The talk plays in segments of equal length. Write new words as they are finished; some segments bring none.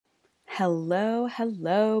Hello,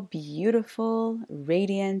 hello, beautiful,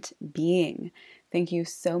 radiant being. Thank you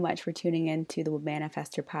so much for tuning in to the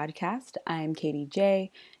Manifestor podcast. I'm Katie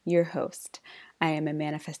J, your host. I am a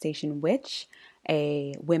manifestation witch,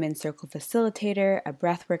 a women's circle facilitator, a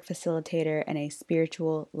breathwork facilitator, and a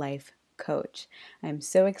spiritual life coach. I'm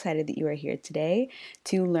so excited that you are here today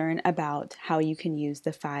to learn about how you can use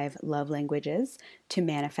the 5 love languages to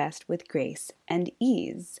manifest with grace and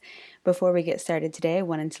ease. Before we get started today, I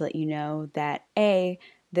wanted to let you know that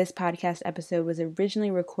this podcast episode was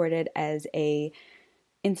originally recorded as a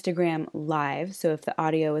Instagram live, so if the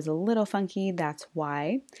audio is a little funky, that's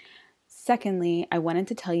why. Secondly, I wanted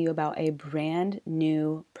to tell you about a brand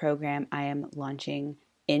new program I am launching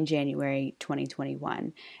in January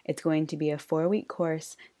 2021. It's going to be a 4-week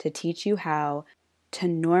course to teach you how to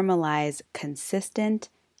normalize consistent,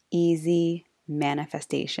 easy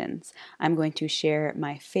manifestations. I'm going to share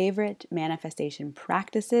my favorite manifestation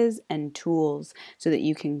practices and tools so that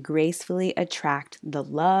you can gracefully attract the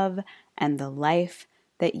love and the life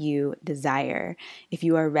that you desire. If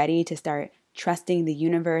you are ready to start trusting the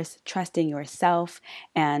universe, trusting yourself,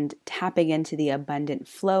 and tapping into the abundant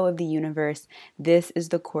flow of the universe, this is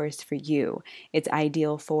the course for you. It's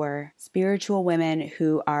ideal for spiritual women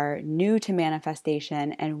who are new to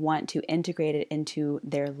manifestation and want to integrate it into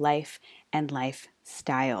their life and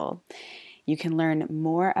lifestyle. You can learn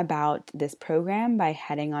more about this program by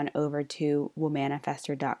heading on over to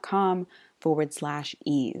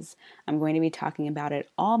womanifestor.com/ease. I'm going to be talking about it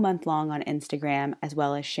all month long on Instagram, as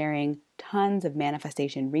well as sharing tons of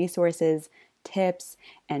manifestation resources, tips,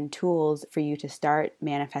 and tools for you to start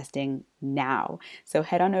manifesting now. So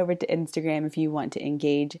head on over to Instagram if you want to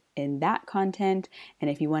engage in that content. And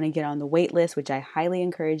if you want to get on the wait list, which I highly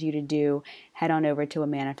encourage you to do, head on over to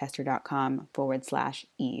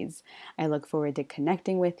womanifestor.com/ease. I look forward to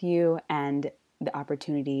connecting with you and the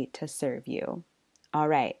opportunity to serve you. All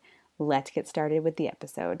right, let's get started with the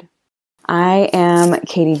episode. I am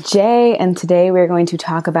Katie J, and today we're going to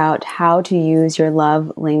talk about how to use your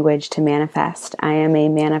love language to manifest. I am a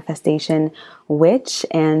manifestation witch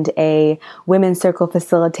and a women's circle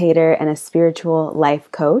facilitator and a spiritual life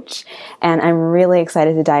coach, and I'm really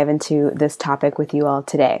excited to dive into this topic with you all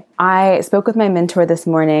today. I spoke with my mentor this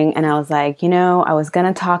morning, and I was like, I was going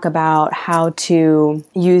to talk about how to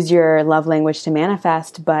use your love language to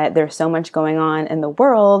manifest, but there's so much going on in the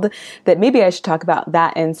world that maybe I should talk about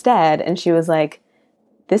that instead. And she was like,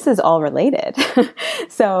 this is all related.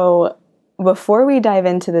 So before we dive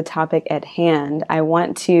into the topic at hand, I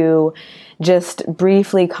want to just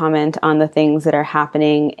briefly comment on the things that are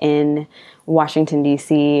happening in Washington,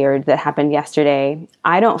 D.C., or that happened yesterday.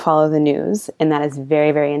 I don't follow the news, and that is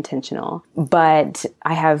very, very intentional. But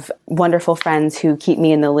I have wonderful friends who keep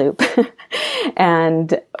me in the loop.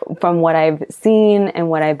 And from what I've seen and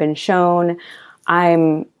what I've been shown,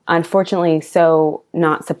 I'm unfortunately so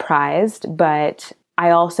not surprised, but I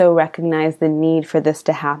also recognize the need for this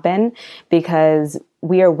to happen because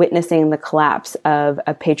we are witnessing the collapse of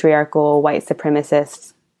a patriarchal white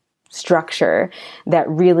supremacist structure that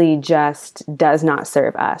really just does not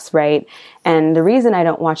serve us, right? And the reason I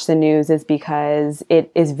don't watch the news is because it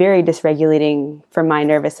is very dysregulating for my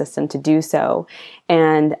nervous system to do so.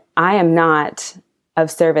 And I am not of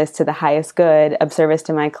service to the highest good, of service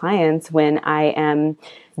to my clients when I am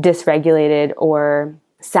dysregulated or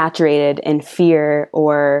saturated in fear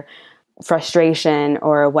or frustration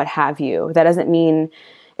or what have you. That doesn't mean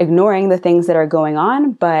ignoring the things that are going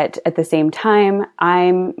on, but at the same time,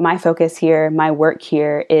 my focus here, my work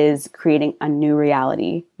here is creating a new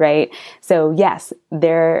reality, right? So yes,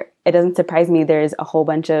 it doesn't surprise me there's a whole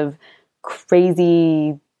bunch of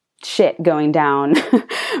crazy shit going down,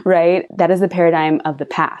 right? That is the paradigm of the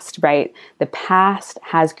past, right? The past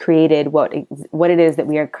has created what it is that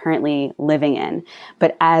we are currently living in.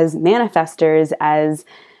 But as manifestors, as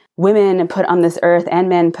women put on this earth and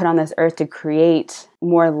men put on this earth to create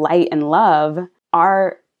more light and love,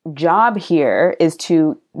 our job here is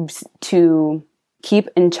to keep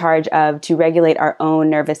in charge of, to regulate our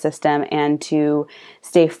own nervous system and to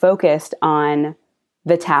stay focused on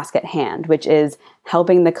the task at hand, which is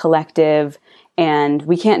helping the collective. And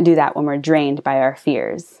we can't do that when we're drained by our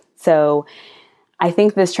fears. So I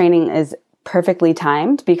think this training is perfectly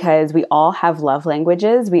timed because we all have love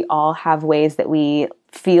languages. We all have ways that we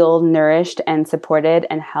feel nourished and supported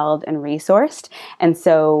and held and resourced. And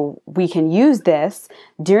so we can use this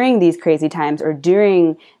during these crazy times or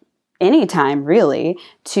during any time really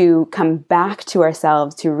to come back to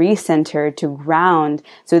ourselves, to recenter, to ground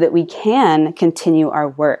so that we can continue our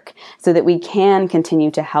work, so that we can continue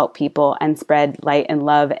to help people and spread light and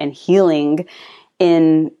love and healing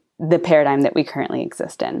in the paradigm that we currently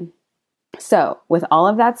exist in. So with all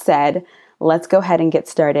of that said, let's go ahead and get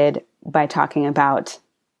started by talking about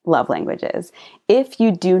love languages. If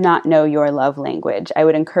you do not know your love language, I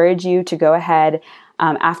would encourage you to go ahead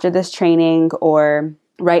after this training, or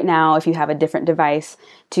right now, if you have a different device,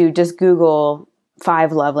 to just Google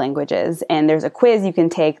 5 love languages. And there's a quiz you can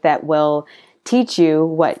take that will teach you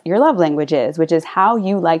what your love language is, which is how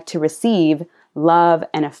you like to receive love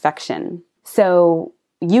and affection. So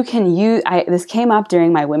you can use, this came up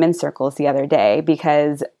during my women's circles the other day,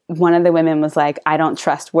 because one of the women was like, I don't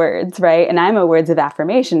trust words, right? And I'm a words of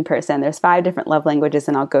affirmation person. There's 5 different love languages,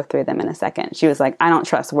 and I'll go through them in a second. She was like, I don't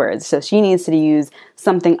trust words. So she needs to use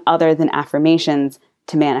something other than affirmations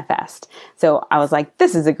to manifest. So I was like,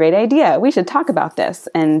 this is a great idea. We should talk about this.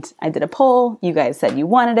 And I did a poll. You guys said you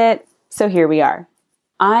wanted it. So here we are.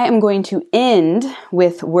 I am going to end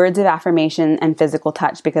with words of affirmation and physical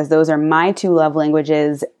touch, because those are my 2 love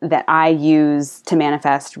languages that I use to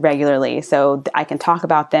manifest regularly. So I can talk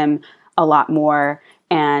about them a lot more,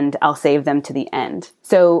 and I'll save them to the end.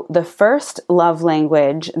 So the first love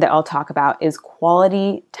language that I'll talk about is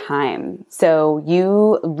quality time. So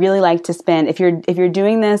you really like to spend, if you're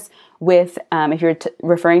doing this with, if you're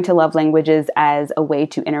referring to love languages as a way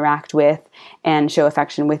to interact with and show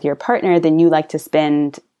affection with your partner, then you like to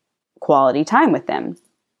spend quality time with them.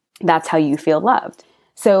 That's how you feel loved.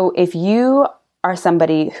 So if you are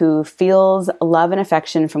somebody who feels love and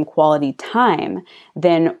affection from quality time,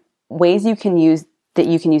 then ways you can use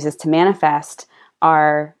this to manifest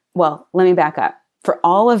are, well, let me back up. For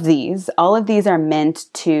all of these are meant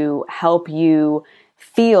to help you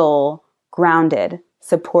feel grounded,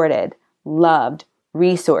 supported, loved,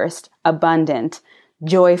 resourced, abundant,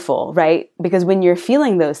 joyful, right? Because when you're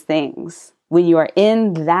feeling those things, when you are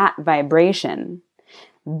in that vibration,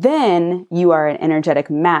 then you are an energetic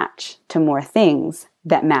match to more things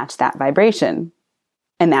that match that vibration.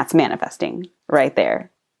 And that's manifesting right there.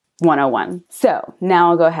 101. So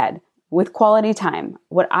now I'll go ahead with quality time.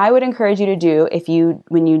 What I would encourage you to do,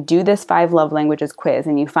 when you do this 5 love languages quiz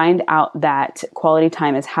and you find out that quality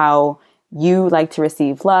time is how you like to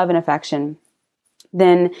receive love and affection,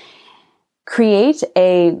 then create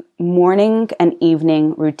a morning and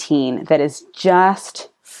evening routine that is just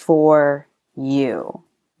for you.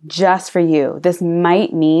 Just for you. This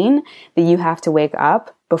might mean that you have to wake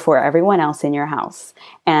up before everyone else in your house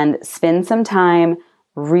and spend some time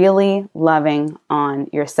really loving on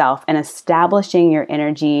yourself and establishing your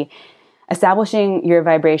energy, establishing your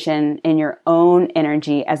vibration in your own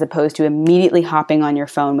energy, as opposed to immediately hopping on your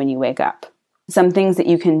phone when you wake up. Some things that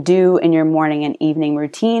you can do in your morning and evening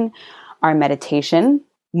routine are meditation,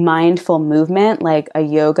 mindful movement like a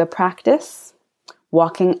yoga practice,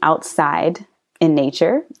 walking outside in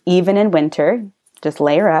nature, even in winter, just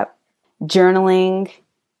layer up, journaling,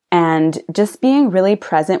 and just being really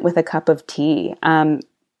present with a cup of tea.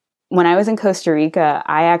 When I was in Costa Rica,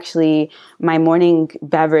 my morning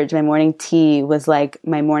beverage, my morning tea was like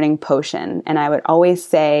my morning potion. And I would always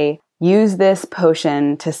say, use this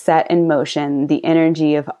potion to set in motion the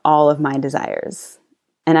energy of all of my desires.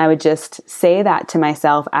 And I would just say that to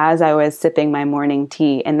myself as I was sipping my morning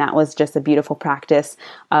tea. And that was just a beautiful practice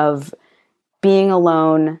of being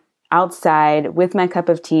alone outside with my cup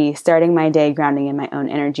of tea, starting my day grounding in my own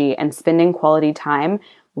energy and spending quality time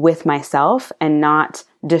with myself and not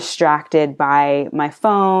distracted by my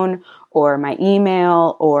phone or my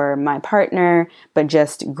email or my partner, but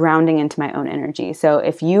just grounding into my own energy. So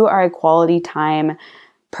if you are a quality time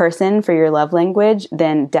person for your love language,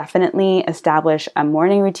 then definitely establish a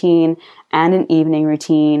morning routine and an evening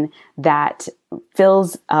routine that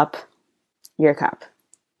fills up your cup.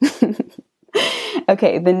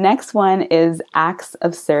 Okay, the next one is acts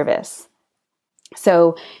of service.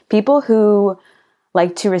 So people who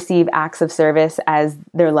like to receive acts of service as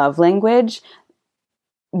their love language,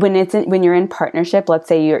 when you're in partnership, let's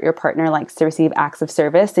say your partner likes to receive acts of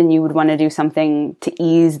service, and you would want to do something to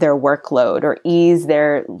ease their workload or ease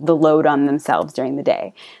the load on themselves during the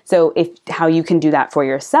day. So how you can do that for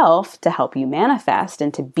yourself to help you manifest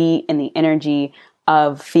and to be in the energy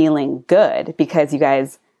of feeling good, because you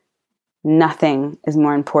guys, nothing is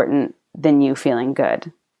more important than you feeling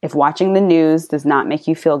good. If watching the news does not make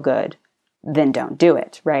you feel good, then don't do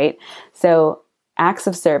it, right? So acts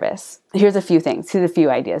of service. Here's a few things. Here's a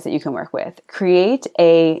few ideas that you can work with. Create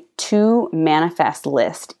a to manifest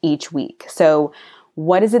list each week. So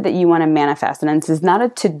what is it that you want to manifest? And this is not a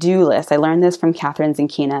to-do list. I learned this from Catherine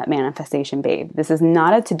Zinkina at Manifestation Babe. This is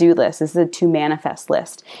not a to-do list. This is a to manifest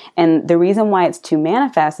list. And the reason why it's to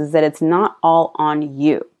manifest is that it's not all on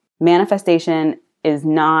you. Manifestation is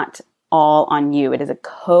not all on you. It is a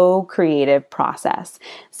co-creative process.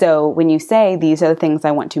 So when you say, these are the things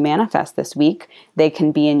I want to manifest this week, they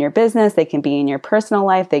can be in your business, they can be in your personal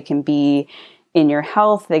life, they can be in your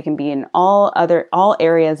health, they can be in all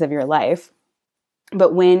areas of your life.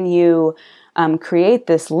 But when you create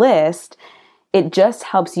this list, it just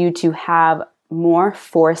helps you to have more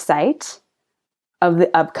foresight of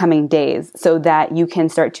the upcoming days so that you can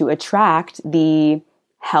start to attract the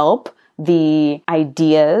help, the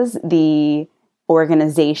ideas, the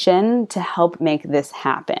organization to help make this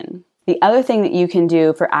happen. The other thing that you can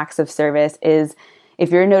do for acts of service is,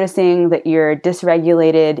 if you're noticing that you're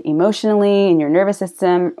dysregulated emotionally in your nervous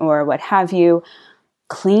system or what have you,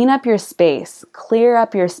 clean up your space, clear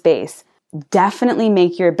up your space. Definitely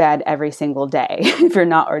make your bed every single day if you're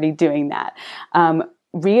not already doing that.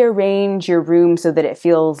 Rearrange your room so that it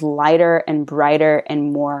feels lighter and brighter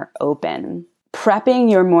and more open. Prepping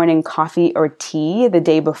your morning coffee or tea the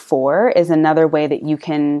day before is another way that you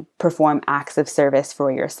can perform acts of service for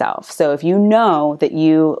yourself. So if you know that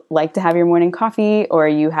you like to have your morning coffee, or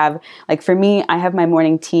you have, like for me, I have my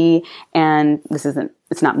morning tea, and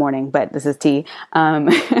it's not morning, but this is tea.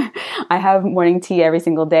 I have morning tea every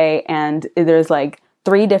single day, and there's like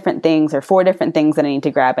 3 different things or 4 different things that I need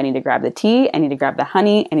to grab. I need to grab the tea, I need to grab the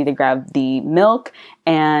honey, I need to grab the milk,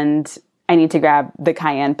 and I need to grab the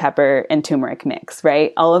cayenne pepper and turmeric mix,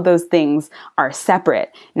 right? All of those things are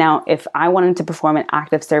separate. Now, if I wanted to perform an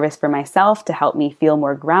act of service for myself to help me feel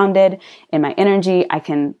more grounded in my energy, I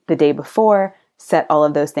can, the day before, set all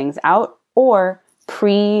of those things out, or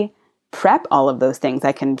prep all of those things.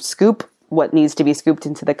 I can scoop what needs to be scooped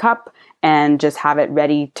into the cup and just have it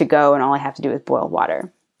ready to go, and all I have to do is boil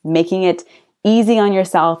water. Making it easy on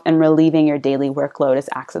yourself and relieving your daily workload is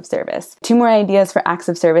acts of service. 2 more ideas for acts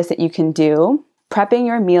of service that you can do. Prepping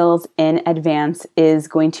your meals in advance is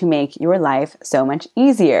going to make your life so much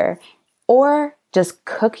easier. Or just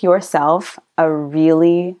cook yourself a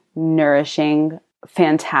really nourishing,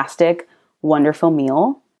 fantastic, wonderful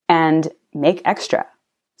meal and make extra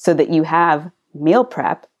so that you have meal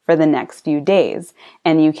prep for the next few days,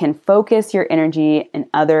 and you can focus your energy in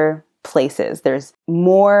other places. There's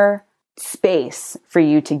more space for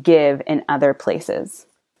you to give in other places.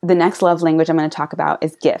 The next love language I'm going to talk about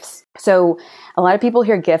is gifts. So a lot of people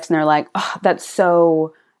hear gifts and they're like, oh, that's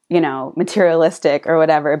so, materialistic or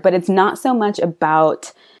whatever, but it's not so much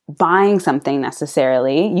about buying something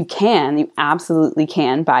necessarily. You absolutely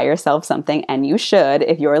can buy yourself something, and you should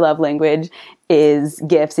if your love language is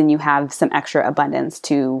gifts and you have some extra abundance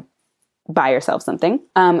to buy yourself something.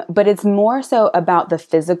 But it's more so about the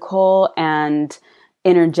physical and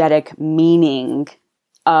energetic meaning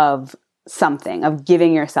of something, of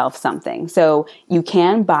giving yourself something. So you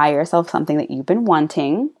can buy yourself something that you've been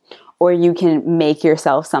wanting, or you can make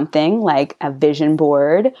yourself something like a vision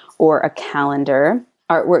board or a calendar,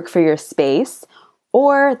 artwork for your space.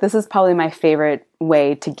 Or this is probably my favorite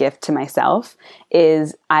way to gift to myself,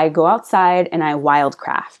 is I go outside and I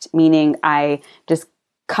wildcraft, meaning I just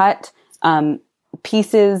cut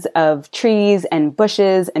pieces of trees and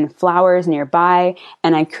bushes and flowers nearby,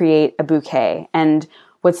 and I create a bouquet. And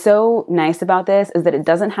what's so nice about this is that it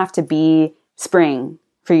doesn't have to be spring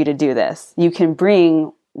for you to do this. You can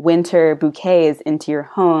bring winter bouquets into your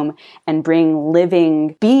home and bring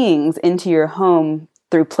living beings into your home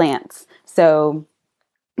through plants. So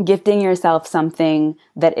gifting yourself something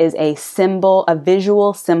that is a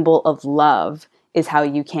visual symbol of love, is how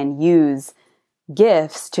you can use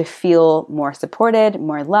gifts to feel more supported,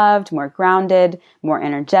 more loved, more grounded, more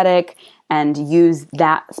energetic, and use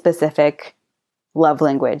that specific love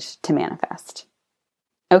language to manifest.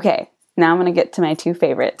 Okay, now I'm going to get to my 2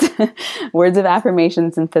 favorites, words of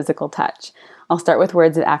affirmations and physical touch. I'll start with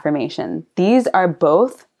words of affirmation. These are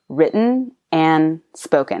both written and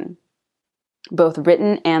spoken. Both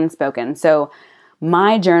written and spoken. So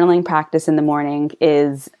my journaling practice in the morning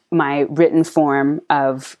is my written form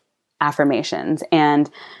of affirmations. And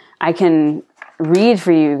I can read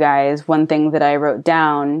for you guys one thing that I wrote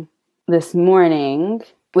down this morning,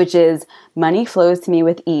 which is, money flows to me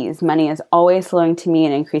with ease. Money is always flowing to me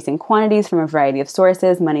in increasing quantities from a variety of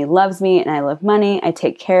sources. Money loves me and I love money. I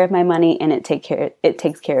take care of my money and it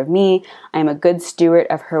takes care of me. I am a good steward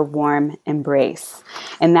of her warm embrace.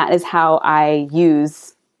 And that is how I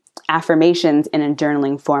use affirmations in a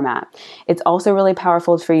journaling format. It's also really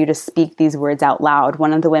powerful for you to speak these words out loud.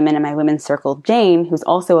 One of the women in my women's circle, Jane, who's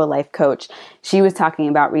also a life coach, she was talking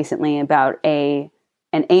about recently about an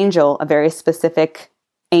angel, a very specific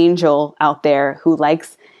angel out there who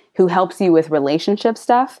likes who helps you with relationship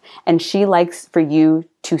stuff, and she likes for you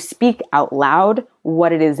to speak out loud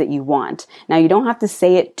what it is that you want. Now, you don't have to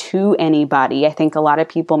say it to anybody. I think a lot of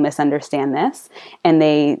people misunderstand this, and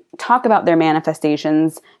they talk about their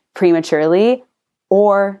manifestations prematurely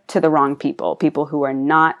or to the wrong people who are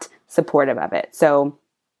not supportive of it. So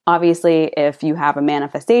obviously, if you have a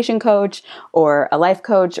manifestation coach or a life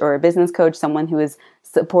coach or a business coach, someone who is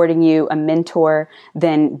supporting you, a mentor,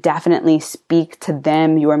 then definitely speak to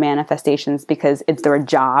them your manifestations, because it's their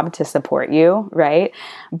job to support you, right?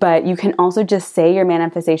 But you can also just say your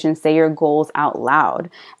manifestations, say your goals out loud.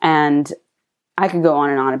 And I could go on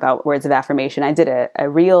and on about words of affirmation. I did a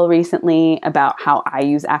reel recently about how I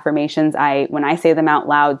use affirmations. When I say them out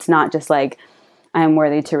loud, it's not just like, I'm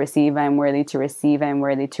worthy to receive, I'm worthy to receive, I'm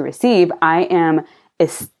worthy to receive. I am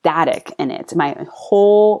ecstatic in it. My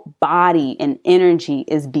whole body and energy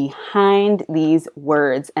is behind these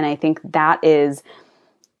words. And I think that's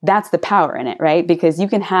the power in it, right? Because you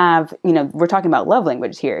can have, we're talking about love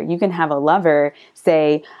language here. You can have a lover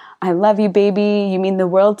say, I love you, baby. You mean the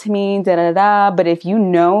world to me, da da da. But if you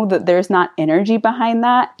know that there's not energy behind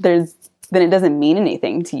that, then it doesn't mean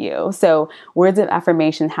anything to you. So words of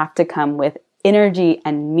affirmation have to come with energy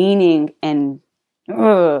and meaning and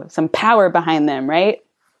some power behind them, right?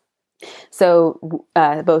 So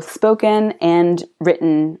both spoken and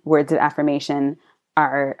written words of affirmation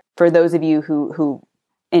are for those of you who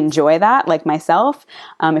enjoy that, like myself.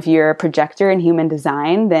 If you're a projector in human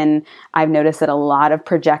design, then I've noticed that a lot of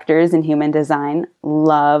projectors in human design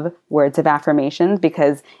love words of affirmations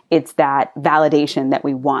because it's that validation that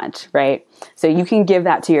we want, right? So you can give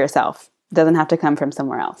that to yourself. It doesn't have to come from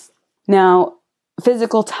somewhere else. Now,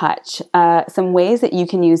 physical touch. Some ways that you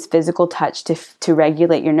can use physical touch to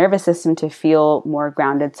regulate your nervous system to feel more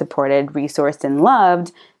grounded, supported, resourced, and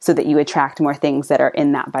loved, so that you attract more things that are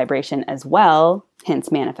in that vibration as well,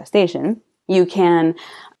 hence manifestation. You can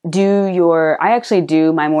I actually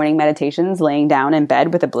do my morning meditations laying down in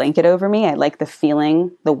bed with a blanket over me. I like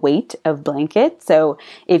the weight of blanket. So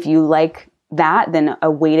if you like that, then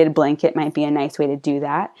a weighted blanket might be a nice way to do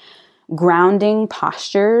that. Grounding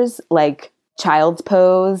postures like child's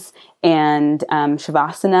pose and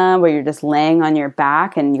shavasana, where you're just laying on your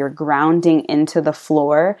back and you're grounding into the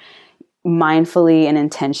floor mindfully and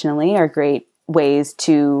intentionally, are great ways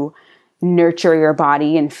to nurture your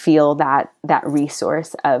body and feel that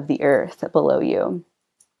resource of the earth below you.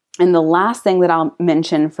 And the last thing that I'll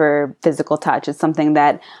mention for physical touch is something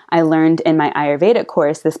that I learned in my Ayurvedic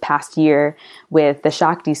course this past year with the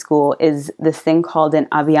Shakti school, is this thing called an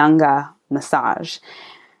Abhyanga massage.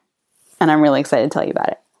 And I'm really excited to tell you about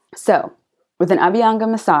it. So with an Abhyanga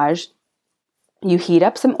massage, you heat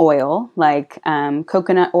up some oil, like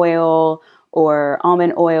coconut oil or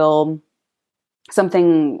almond oil,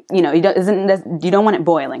 something, you don't want it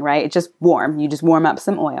boiling, right? It's just warm. You just warm up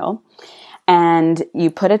some oil. And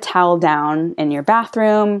you put a towel down in your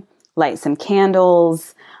bathroom, light some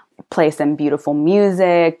candles, play some beautiful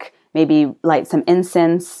music, maybe light some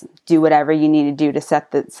incense, do whatever you need to do to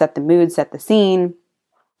set the mood, set the scene.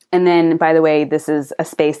 And then, by the way, this is a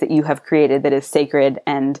space that you have created that is sacred,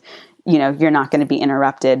 and you're not going to be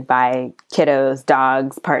interrupted by kiddos,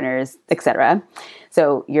 dogs, partners, etc.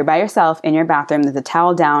 So you're by yourself in your bathroom. There's a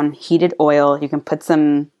towel down, heated oil. You can put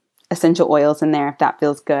some essential oils in there if that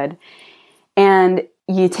feels good. And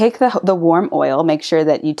you take the warm oil, make sure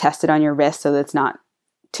that you test it on your wrist so that it's not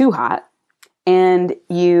too hot, and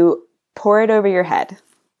you pour it over your head.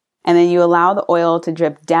 And then you allow the oil to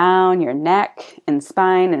drip down your neck and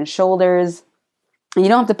spine and shoulders. And you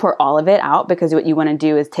don't have to pour all of it out, because what you want to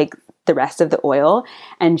do is take the rest of the oil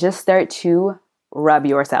and just start to rub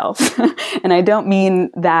yourself. And I don't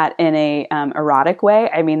mean that in a erotic way.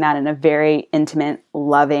 I mean that in a very intimate,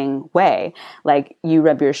 loving way. Like you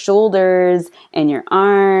rub your shoulders and your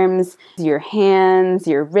arms, your hands,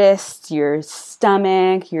 your wrists, your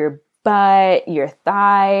stomach, your butt, your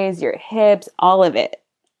thighs, your hips, all of it.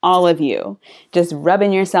 All of you, just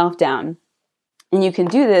rubbing yourself down. And you can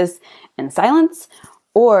do this in silence,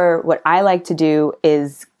 or what I like to do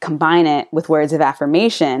is combine it with words of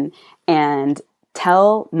affirmation and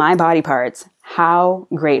tell my body parts how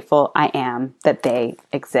grateful I am that they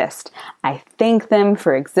exist. I thank them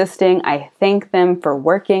for existing. I thank them for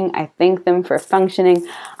working. I thank them for functioning.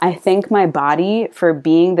 I thank my body for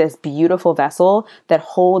being this beautiful vessel that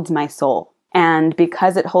holds my soul. And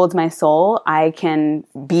because it holds my soul, I can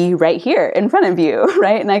be right here in front of you,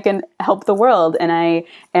 right? And I can help the world. And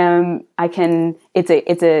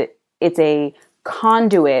it's a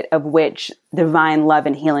conduit of which divine love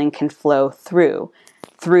and healing can flow through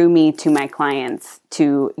through me to my clients,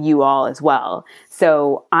 to you all as well.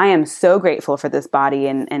 So I am so grateful for this body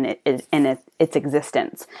and its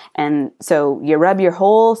existence. And so you rub your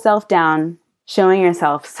whole self down, showing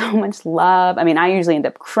yourself so much love. I mean, I usually end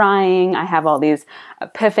up crying. I have all these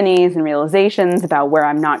epiphanies and realizations about where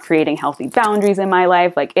I'm not creating healthy boundaries in my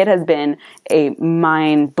life. Like, it has been a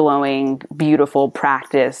mind-blowing, beautiful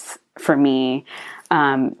practice for me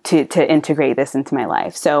to integrate this into my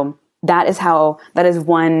life. So that is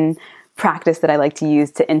one practice that I like to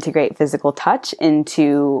use to integrate physical touch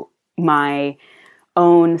into my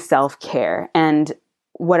own self-care. And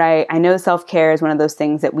what I know self-care is one of those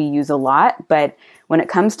things that we use a lot, but when it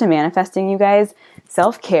comes to manifesting, you guys,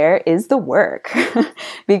 self-care is the work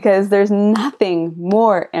because there's nothing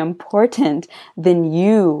more important than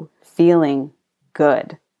you feeling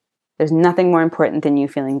good. There's nothing more important than you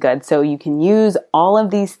feeling good. So you can use all of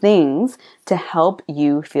these things to help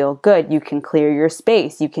you feel good. You can clear your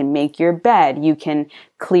space. You can make your bed. You can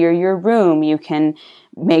clear your room. You can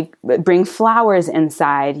bring flowers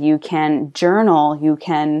inside. You can journal. You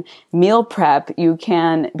can meal prep. You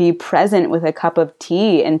can be present with a cup of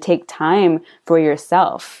tea and take time for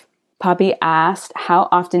yourself. Poppy asked, how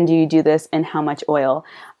often do you do this and how much oil?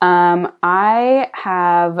 I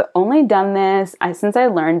have only done this since I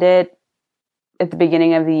learned it at the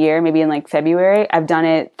beginning of the year, maybe in like February. I've done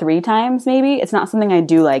it 3 times maybe. It's not something I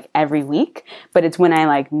do like every week, but it's when I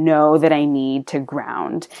like know that I need to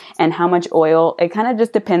ground. And how much oil, it kind of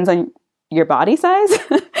just depends on your body size,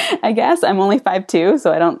 I guess. I'm only 5'2",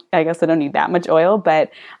 so I guess I don't need that much oil, but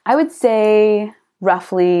I would say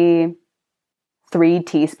roughly 3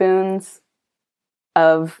 teaspoons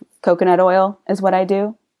of coconut oil is what I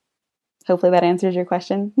do. Hopefully that answers your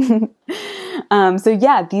question. So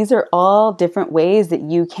yeah, these are all different ways that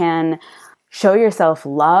you can show yourself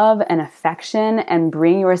love and affection and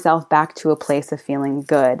bring yourself back to a place of feeling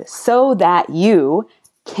good so that you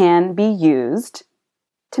can be used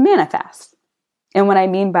to manifest. And what I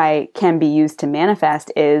mean by can be used to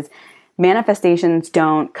manifest is manifestations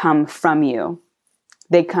don't come from you.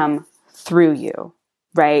 They come through you,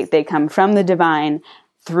 right? They come from the divine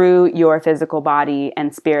through your physical body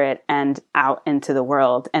and spirit and out into the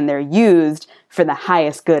world. And they're used for the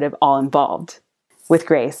highest good of all involved with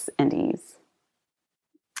grace and ease.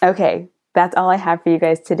 Okay, that's all I have for you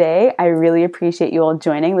guys today. I really appreciate you all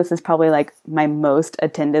joining. This is probably like my most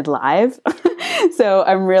attended live. So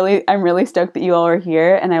I'm really stoked that you all are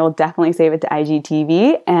here, and I will definitely save it to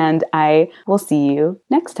IGTV, and I will see you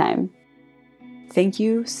next time. Thank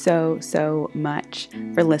you so much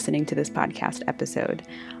for listening to this podcast episode.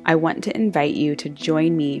 I want to invite you to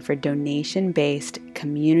join me for donation-based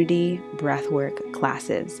community breathwork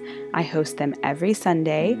classes. I host them every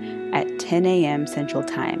Sunday at 10 a.m. Central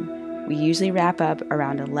Time. We usually wrap up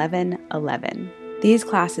around 11:11. These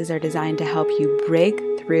classes are designed to help you break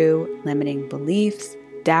through limiting beliefs,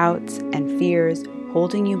 doubts, and fears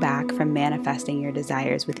holding you back from manifesting your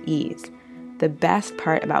desires with ease. The best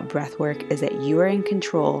part about breathwork is that you are in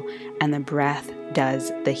control and the breath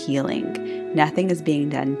does the healing. Nothing is being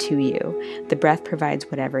done to you. The breath provides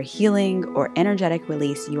whatever healing or energetic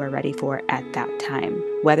release you are ready for at that time.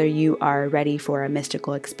 Whether you are ready for a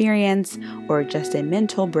mystical experience or just a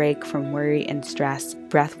mental break from worry and stress,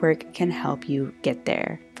 breathwork can help you get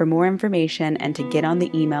there. For more information and to get on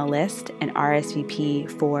the email list and RSVP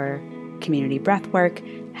for community breathwork,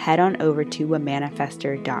 head on over to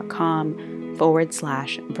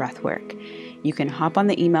womanifestor.com/breathwork. You can hop on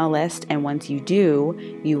the email list, and once you do,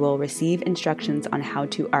 you will receive instructions on how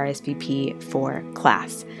to RSVP for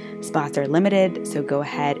class. Spots are limited, so go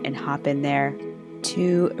ahead and hop in there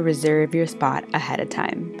to reserve your spot ahead of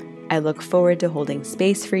time. I look forward to holding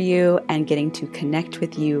space for you and getting to connect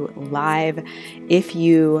with you live. If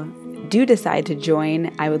you do decide to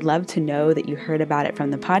join, I would love to know that you heard about it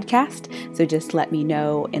from the podcast. So just let me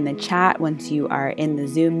know in the chat once you are in the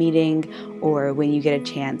Zoom meeting or when you get a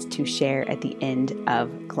chance to share at the end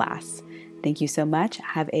of class. Thank you so much.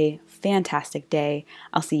 Have a fantastic day.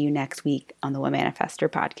 I'll see you next week on the Womanifestor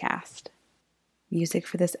podcast. Music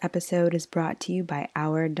for this episode is brought to you by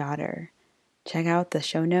Our Daughter. Check out the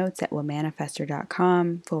show notes at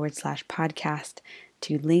womanifestor.com/podcast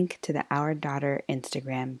to link to the Our Daughter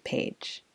Instagram page.